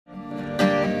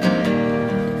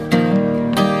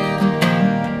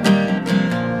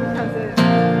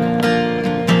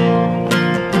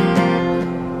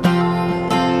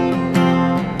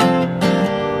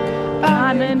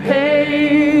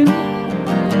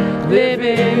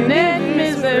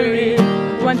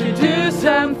you do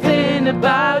something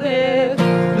about it?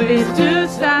 Please do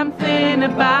something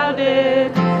about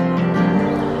it.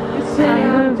 You say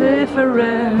I'm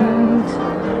different,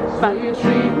 but you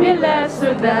treat me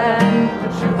lesser than.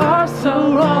 But you are so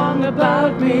wrong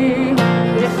about me.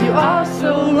 Yes, you are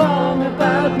so wrong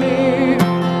about me.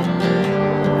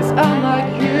 'Cause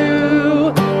unlike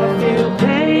you, I feel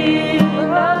pain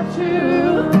about you.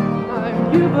 I'm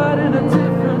you but in a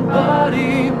different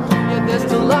body. Yet there's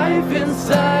still life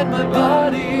inside my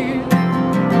body.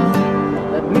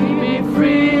 Let me be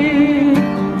free.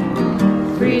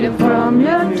 Freedom from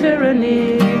your tyranny.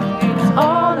 It's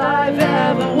all I've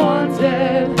ever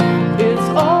wanted. It's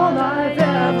all I've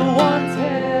ever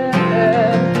wanted.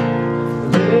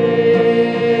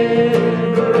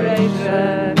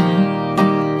 Liberation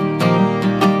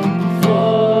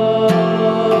for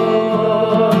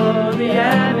the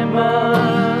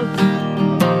animals.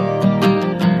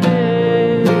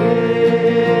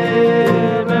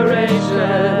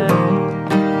 Liberation,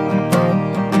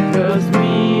 'cause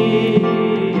we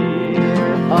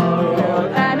are all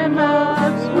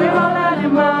animals. We're all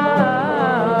animals.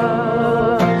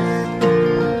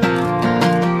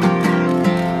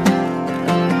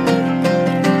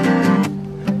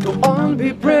 Go on,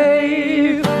 be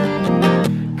brave.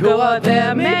 Go out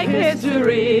there, make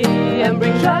history, and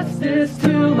bring justice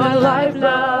to my life,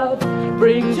 love.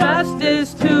 Bring justice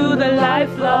to the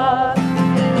life lost.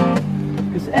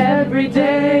 'Cause every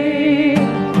day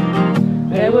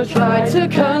they will try to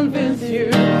convince you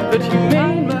that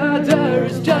humane murder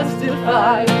is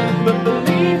justified. But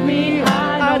believe me,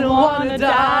 I don't wanna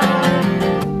die.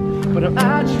 But I'm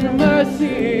at your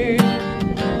mercy,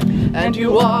 and you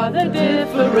are the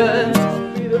difference.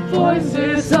 Be the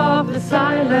voices of the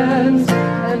silence,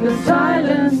 and the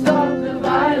silence of the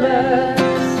violence.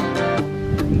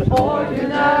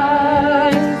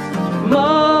 Organize,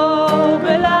 mobilize,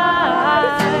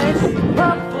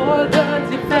 up for the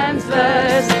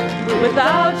defenseless.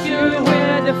 Without you,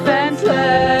 we're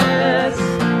defenseless.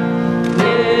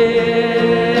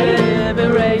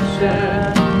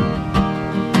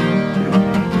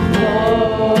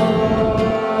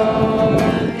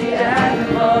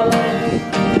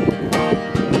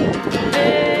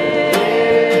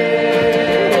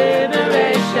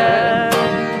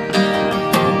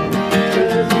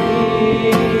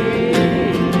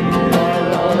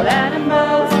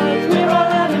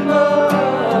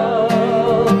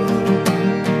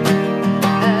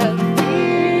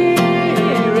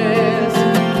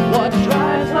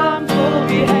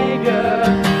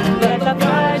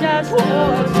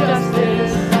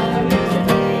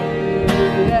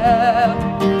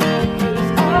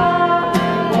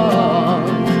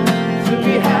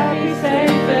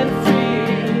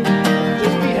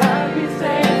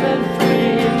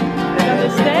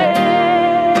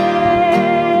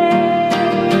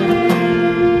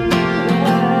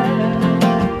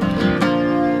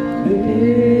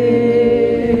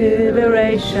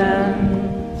 Liberation.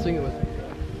 Sing it with me.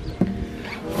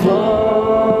 For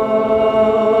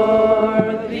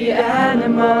the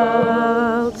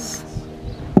animals.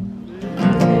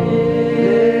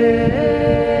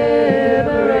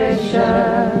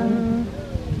 Liberation.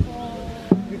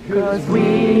 Because we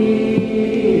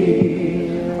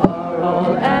are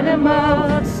all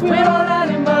animals. We're all animals.